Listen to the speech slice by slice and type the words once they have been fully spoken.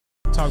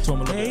Talk to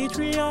him a little bit.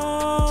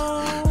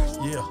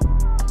 Patreon. Yeah.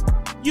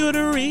 You're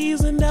the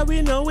reason that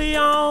we know we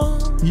on.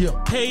 Yeah.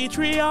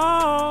 Patreon.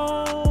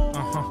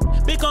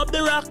 Pick up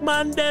the rock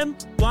man them.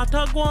 What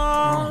a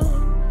guan.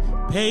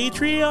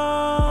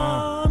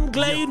 Patreon.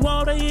 Glade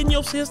water in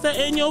your sister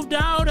and your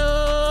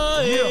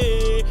daughter.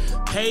 Yeah.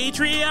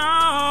 Patreon.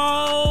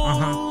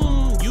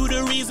 You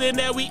the reason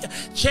that we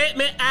check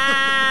me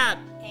out.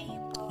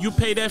 You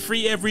pay that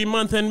free every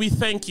month and we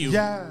thank you.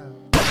 Yeah.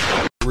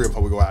 Real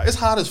before we go out. It's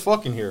hot as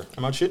fuck in here.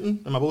 Am I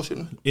shitting? Am I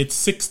bullshitting? It's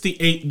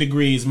 68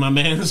 degrees, my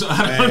man. So I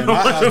don't Man, know my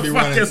what house the be fuck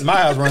running. is. My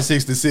house runs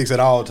 66 at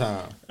all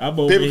times.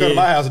 People come to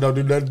my house and don't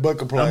do nothing but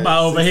complain. I'm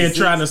about over here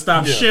trying to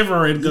stop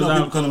shivering because people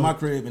I'm come to my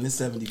crib and it's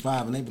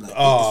 75 and they be like,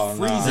 Oh, it's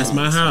freezing. nah. That's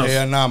my house.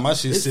 Hell nah, my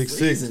shit's It's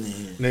 66. freezing in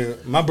here.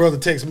 Nigga, my brother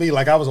texted me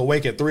like I was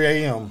awake at 3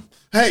 a.m.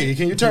 Hey,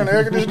 can you turn the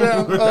air conditioner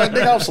down?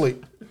 Nigga, I'll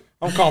sleep.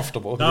 I'm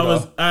comfortable.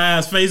 I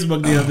asked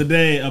Facebook the other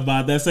day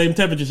about that same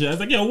temperature shit. I was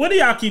like, yo, what do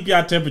y'all keep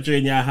y'all temperature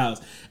in y'all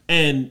house?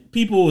 And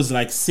people was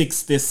like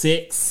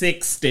 66,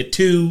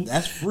 62.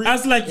 That's free. I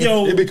was like,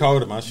 yo. It be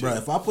cold in my shit. Bro,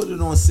 if I put it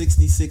on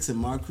 66 in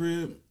my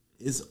crib,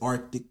 it's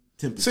Arctic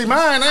temperature. See,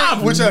 mine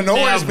ain't, which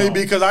annoys me never.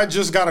 because I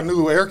just got a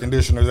new air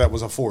conditioner that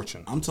was a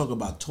fortune. I'm talking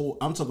about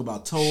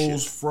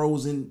toes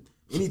frozen.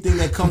 Anything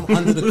that come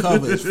under the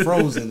cover is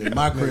frozen in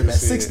my crib at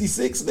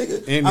 66,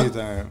 nigga.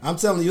 Anything. I'm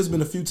telling you, it's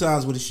been a few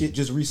times where the shit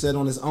just reset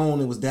on its own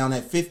and was down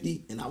at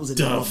 50, and I was in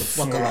that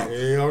motherfucker like,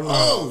 Hell no.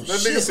 oh, That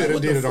shit, nigga said like, it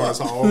what did the it on fuck?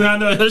 its own. I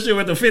know that shit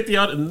with the 50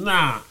 on it.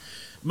 Nah.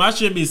 My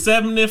shit be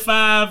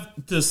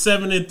 75 to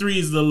 73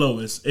 is the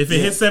lowest. If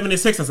it hits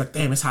 76, I was like,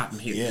 damn, it's hot in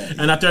here. Yeah.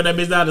 And I turn that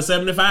bitch down to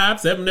 75.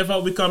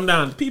 74, we come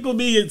down. People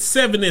be at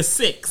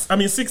 66. I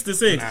mean,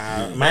 66.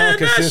 Mine Man, that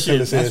consistently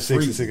shit- says that's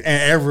 66.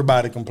 And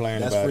everybody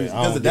complained That's about freezing. it.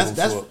 I don't That's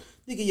give a fuck.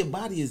 nigga, your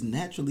body is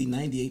naturally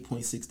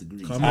 98.6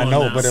 degrees. Come I on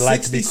know, now. but it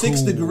likes to be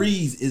 66 cool.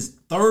 degrees is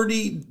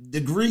 30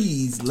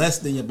 degrees less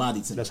than your body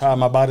temperature. That's how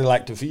my body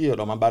like to feel,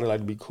 though. My body like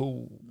to be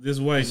cool. This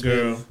white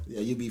girl. Yeah,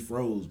 you be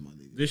froze, my nigga.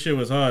 This shit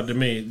was hard to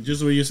me.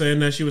 Just when you're saying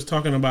that, she was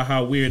talking about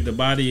how weird the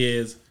body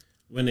is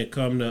when it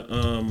come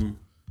to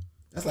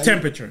That's like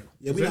temperature.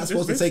 Yeah, we're not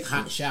supposed to take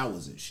hot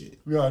showers and shit.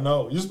 Yeah, I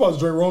know. You're supposed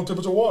to drink room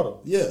temperature water.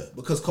 Yeah,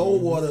 because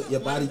cold water, your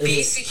body can't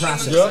Basic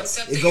process.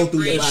 human It go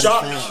through your body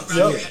shock. fast.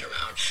 Yep. Yeah.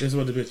 This is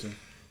what the bitch is.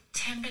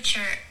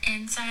 Temperature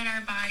inside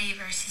our body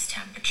versus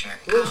temperature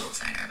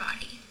outside our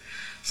body.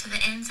 So the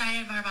inside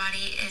of our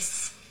body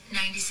is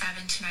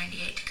 97 to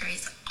 98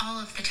 degrees all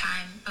of the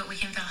time, but we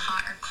can feel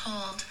hot or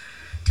cold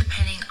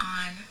depending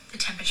on the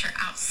temperature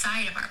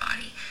outside of our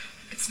body.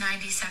 If it's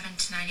 97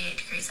 to 98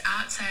 degrees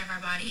outside of our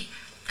body,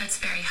 that's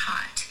very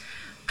hot.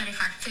 But if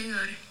our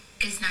food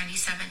is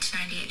 97 to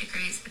 98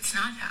 degrees, it's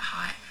not that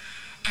hot.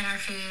 And our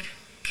food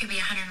could be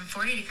 140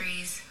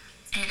 degrees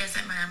and it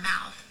doesn't burn our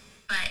mouth.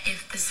 But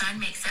if the sun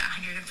makes it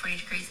 140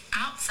 degrees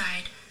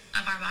outside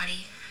of our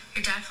body,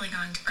 you're definitely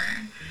going to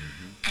burn.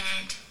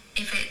 And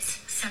if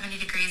it's 70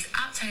 degrees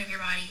outside of your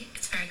body,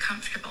 it's very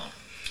comfortable.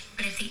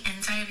 But if the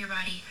inside of your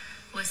body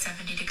was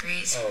 70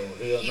 degrees,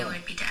 you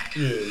would be dead.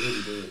 Yeah,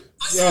 really good.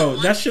 Yo,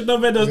 that shit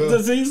don't make the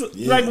disease.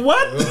 Like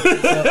what?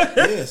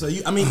 Yeah, so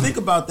you, I mean, think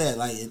about that.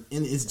 Like, and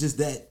it's just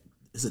that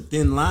it's a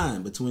thin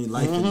line between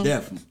life and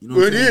death. You know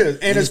what It I'm saying? is,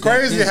 and it's that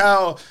crazy thin.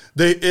 how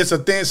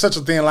such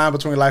a thin line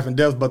between life and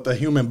death, but the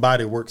human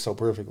body works so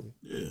perfectly.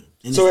 Yeah.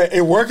 And So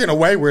it worked in a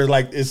way where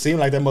like it seemed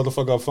like that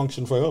motherfucker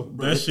functioned forever.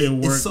 That shit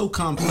work. It's so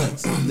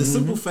complex. The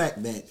simple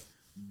fact that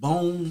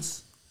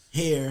bones,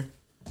 hair,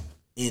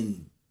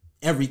 and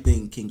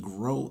everything can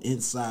grow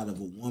inside of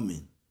a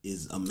woman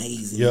is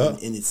amazing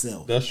in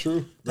itself. That's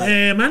true.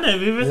 Damn, I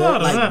never even thought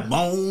of Like that.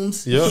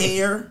 bones, Yeah.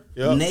 hair,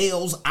 Yeah.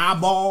 nails,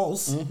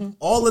 eyeballs,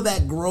 all of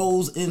that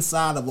grows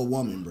inside of a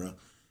woman, bro.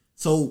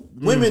 So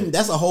women,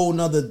 that's a whole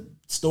nother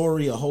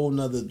story, a whole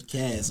nother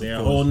cast. They're a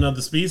of whole course.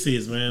 nother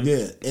species, man.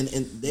 Yeah, and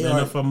they Men are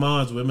are from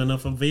Mars, women are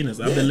from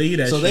Venus. I yeah. believe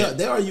that so shit.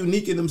 they are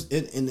unique in them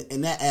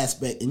in that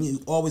aspect, and you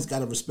always got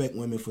to respect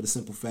women for the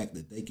simple fact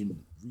that they can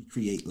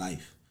recreate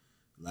life.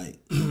 Like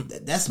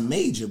that's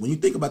major when you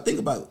think about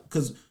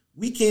because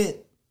we can't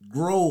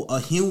grow a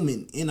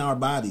human in our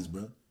bodies,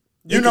 bro.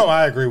 You know,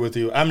 I agree with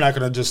you. I'm not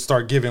going to just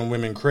start giving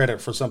women credit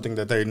for something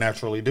that they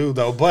naturally do,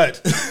 though. But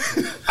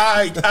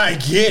I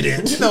get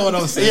it. You know what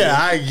I'm saying? Yeah,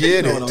 I get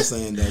You know it. what I'm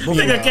saying, though. But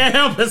Nigga can't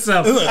help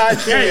himself. I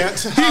can't.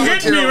 He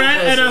hit me, right?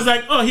 And I was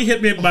like, oh, he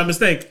hit me by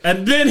mistake.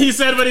 And then he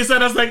said what he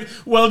said. I was like,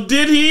 well,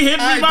 did he hit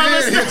me I by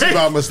did mistake? hit you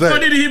by mistake. Or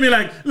did he hit me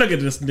like, look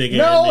at this nigga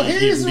No, and they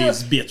he's giving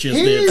these bitches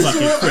he's their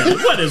fucking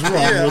credit. What is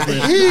wrong with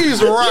this?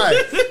 He's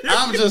right.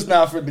 I'm just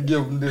not fit to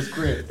give him this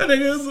credit. That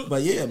nigga is-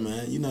 But yeah,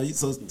 man, you know,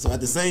 so at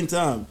the same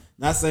time,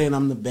 not saying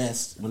I'm the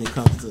best when it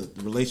comes to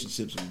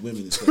relationships with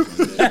women and stuff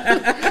like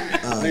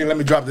that. Nigga, let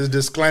me drop this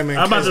disclaimer.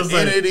 I'm about to Because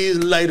say- any of these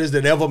ladies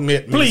that ever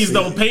met me. Please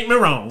don't paint me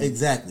wrong.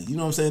 Exactly. You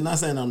know what I'm saying? Not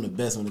saying I'm the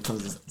best when it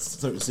comes to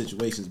certain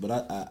situations, but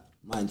I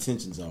my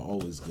intentions are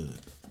always good.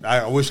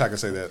 I wish I could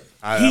say that.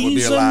 I would be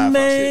He's alive a if I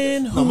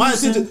man said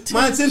that. No,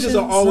 my intentions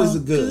are always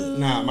good.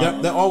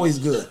 Nah, They're always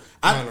good.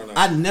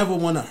 I never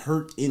want to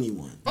hurt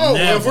anyone. Oh,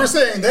 well, if we're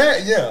saying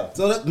that, yeah.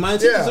 So my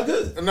intentions are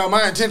good. No,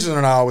 my intentions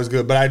are not always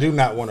good, but I do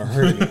not want to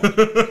hurt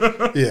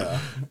anyone. Yeah.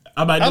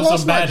 I might do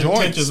some bad joints,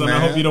 intentions, and I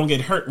hope you don't get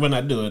hurt when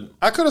I do it.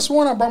 I could have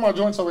sworn I brought my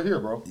joints over here,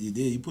 bro. You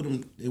did. You put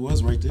them. It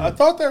was right there. I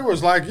thought they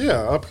was like,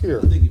 up here.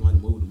 I think you might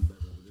have moved them back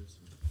over this.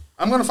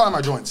 I'm gonna find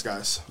my joints,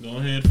 guys. Go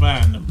ahead,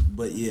 find them.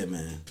 But yeah,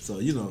 man. So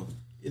it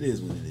is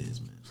what it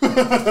is,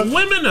 man.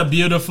 Women are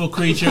beautiful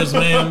creatures,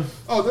 man.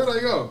 Oh, there they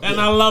go. And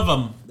I love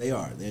them. They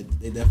are. They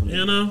definitely.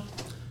 You know.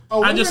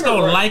 Oh, I just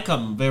don't like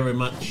them very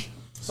much.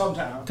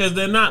 Sometimes because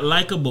they're not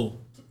likable.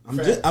 I'm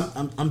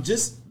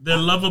just. They're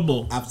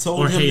lovable. I've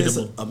told him this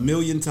a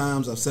million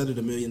times. I've said it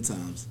a million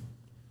times.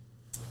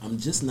 I'm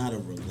just not a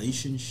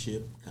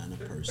relationship kind of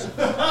person.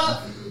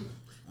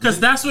 Because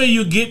that's where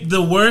you get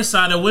the worst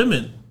out of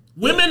women.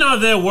 Women are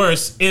their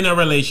worst in a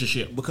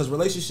relationship. Because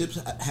relationships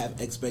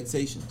have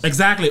expectations.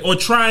 Exactly. Or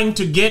trying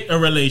to get a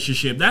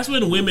relationship. That's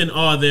when women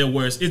are their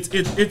worst.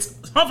 It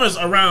hovers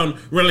around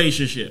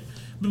relationship.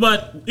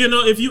 But,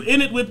 if you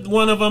in it with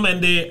one of them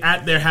and they're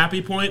at their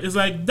happy point, it's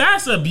like,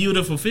 that's a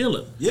beautiful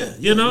feeling. Yeah.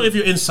 If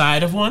you're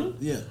inside of one,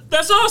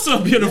 that's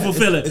also a beautiful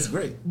feeling. It's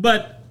great.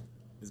 But,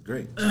 it's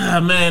great.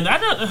 Man, I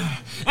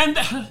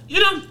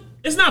don't,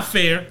 it's not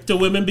fair to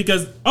women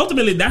because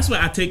ultimately that's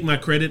where I take my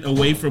credit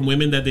away from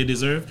women that they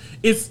deserve.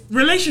 It's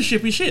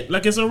relationship-y shit.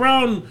 Like, it's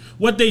around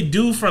what they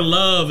do for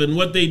love and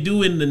what they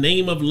do in the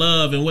name of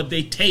love and what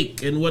they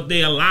take and what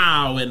they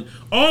allow. And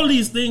all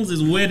these things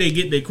is where they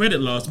get their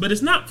credit lost. But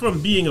it's not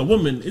from being a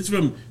woman. It's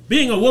from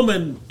being a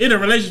woman in a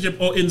relationship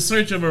or in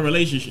search of a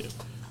relationship.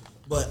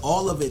 But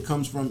all of it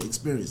comes from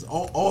experience.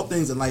 All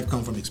things in life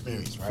come from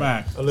experience, right?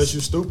 Fact. Unless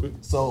you're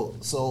stupid. So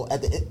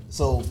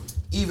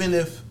even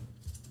if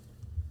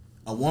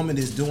a woman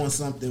is doing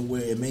something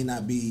where it may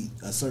not be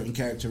a certain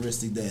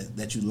characteristic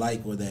that you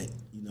like or that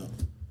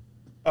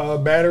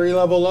battery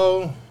level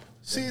low.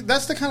 See,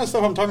 that's the kind of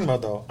stuff I'm talking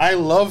about, though. I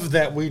love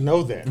that we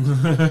know that.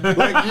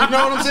 Like, you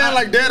know what I'm saying?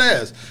 Like, dead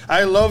ass.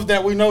 I love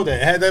that we know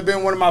that. Had that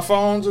been one of my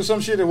phones or some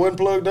shit that wasn't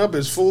plugged up,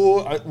 it's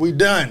full, we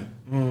done.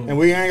 And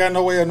we ain't got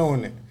no way of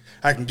knowing it.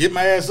 I can get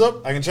my ass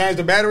up, I can change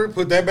the battery,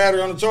 put that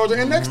battery on the charger,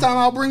 and next time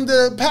I'll bring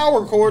the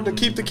power cord to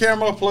keep the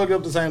camera plugged up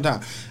at the same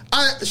time.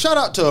 Shout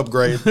out to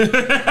Upgrade. Shout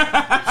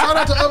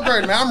out to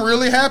Upgrade, man. I'm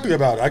really happy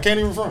about it. I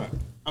can't even front it.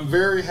 I'm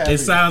very happy. It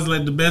sounds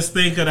like the best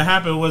thing could have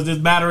happened was this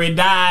battery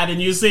died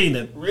and you seen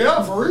it.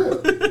 Yeah, for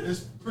real. It's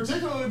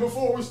particularly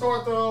before we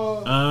start the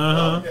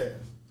podcast.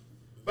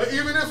 But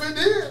even if it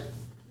did,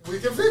 we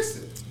can fix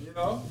it,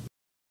 I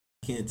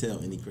can't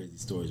tell any crazy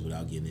stories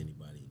without getting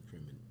anybody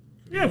incriminated.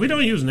 Yeah, we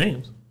don't use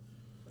names.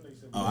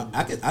 Oh,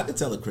 I could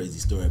tell a crazy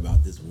story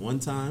about this one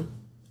time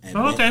at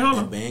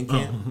band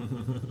camp.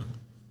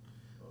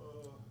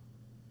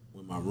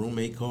 When my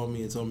roommate called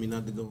me and told me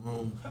not to go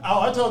home.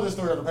 Oh, I told this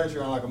story on the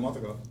Patreon like a month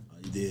ago. Oh,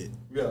 you did?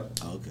 Yeah.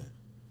 Oh, okay.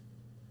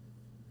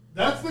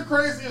 That's the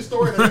craziest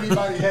story that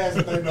anybody has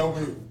if they know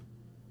me.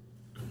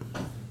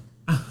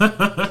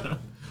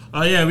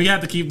 Oh, yeah, we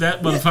have to keep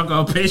that motherfucker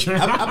on Patreon.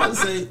 I'm about to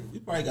say, we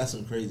probably got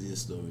some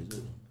craziest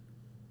stories.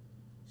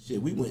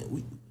 Shit, we went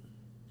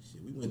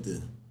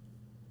to...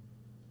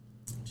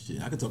 Shit,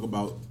 I could talk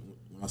about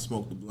when I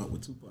smoked the blunt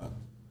with Tupac.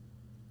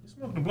 You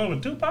smoked the blunt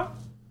with Tupac?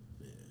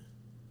 Yeah.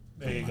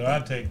 There you go.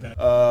 I'll take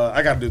that.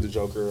 I got to do the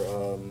Joker.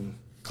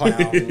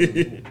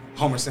 Clown.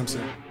 Homer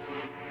Simpson.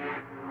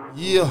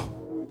 Yeah.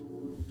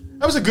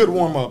 That was a good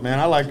warm-up, man.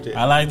 I liked it.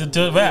 I liked it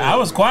too. Man, I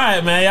was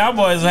quiet, man. Y'all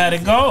boys had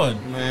it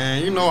going.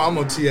 Man, I'm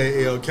a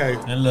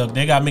TALK. And look,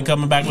 they got me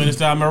coming back with this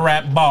time to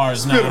rap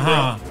bars now,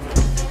 huh?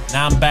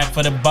 Now I'm back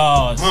for the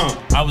bars.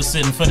 I was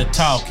sitting for the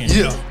talking.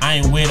 Yeah. I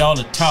ain't with all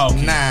the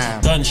talking.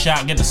 Nah.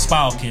 Gunshot get the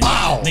sparking.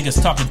 Wow.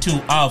 Niggas talking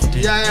too often.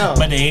 Yeah.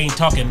 But they ain't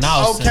talking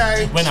awesome.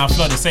 Okay. When I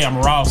flood, they say I'm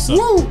rawsome.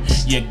 Woo.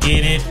 You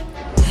get it?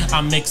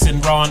 I'm mixing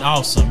raw and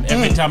awesome.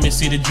 Every time you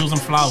see the Jews, I'm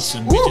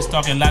flossing. Woo. Bitches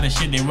talking a lot of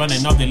shit, they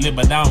running off their lip,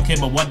 but I don't care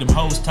about what them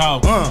hoes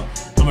talking.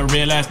 I'm a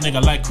real ass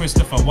nigga like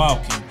Christopher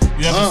Walken.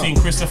 You ever seen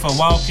Christopher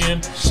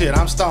Walken? Shit,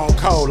 I'm stone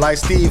cold like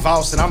Steve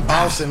Austin. I'm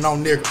bossing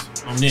on niggas.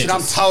 Shit,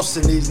 I'm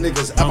tossing these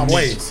niggas out my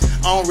way.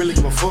 I don't really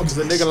give a fuck, cause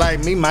a nigga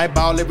like me might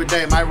ball every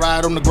day, might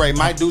ride on the gray,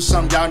 might do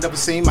something y'all never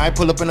seen, might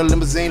pull up in a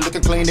limousine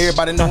looking clean,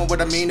 everybody knowing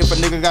what I mean. If a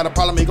nigga got a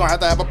problem, he gonna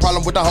have a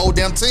problem with the whole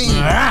damn team.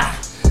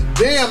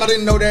 Damn, I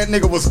didn't know that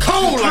nigga was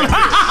cold like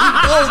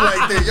that. Cold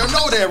like that. Y'all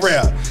know that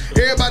rap.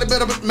 Everybody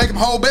better make him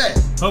hold back.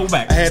 Hold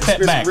back. I had Step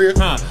to back.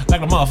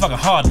 Like a motherfucking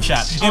Harden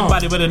shot.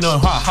 Everybody better know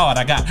how hard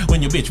I got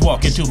when your bitch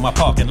walk into my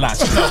parking lot.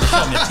 She started to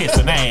show me tits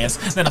and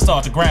ass. Then I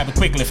started to grab it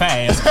quickly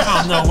fast. I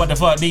don't know what the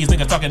fuck these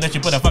niggas talking that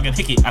you put a fucking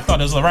hickey. I thought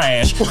it was a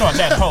rash. Thought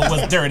that hoe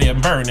was dirty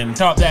and burning.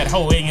 Thought that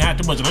hoe ain't had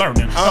too much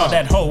learning. Thought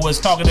that hoe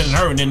was talking and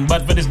earning.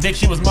 But for this dick,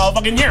 she was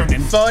motherfucking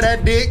yearning. For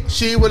that dick,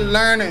 she was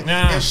learning.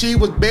 And she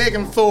was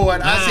begging for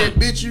it. I said,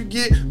 bitch, you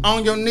get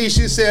on your knees.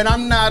 She said,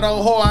 I'm not a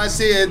whore. I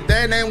said,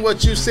 that ain't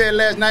what you said. said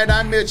last night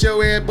I met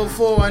your ass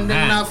before, and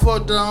then I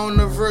fucked her on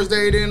the first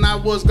day, then I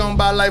was gone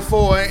by like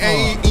 4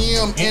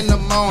 a.m. in the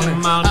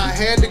morning. I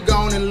had to go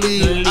on and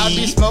leave. I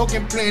be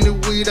smoking plenty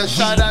weed. A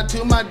shout out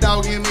to my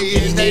dog in me.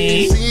 They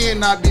be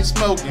seeing I be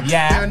smoking.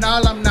 Yeah. And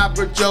all I'm not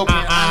but joking.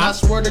 And I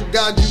swear to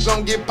God, you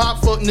gon' get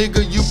popped for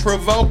nigga, you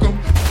provoke him.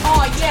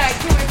 Oh yeah, I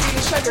can't wait for you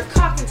to shove your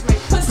cock into my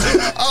pussy.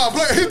 Oh,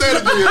 play, hit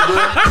that again, bro.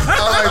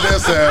 I like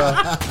that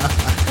sound.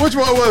 Which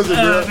one was it,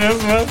 bro?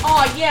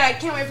 Oh yeah, I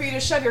can't wait for you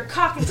to shove your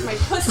cock into my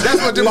pussy. That's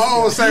what them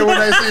hoes say when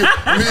they see me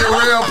and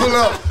Real pull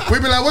up. We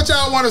be like, what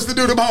y'all want us to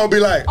do? Them hoes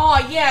be like, oh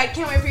yeah, I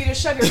can't wait for you to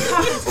shove your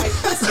cock into my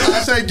pussy.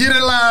 I say, get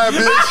in line,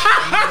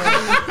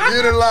 bitch.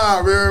 Get in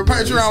line, man.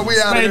 Patreon, we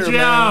out of here,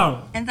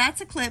 man. And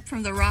that's a clip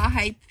from the Raw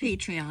Hype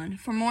Patreon.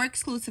 For more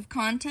exclusive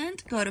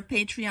content, go to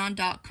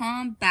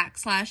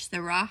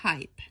patreon.com/the Raw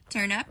Hype.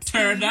 Turn up,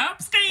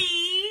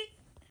 Steve.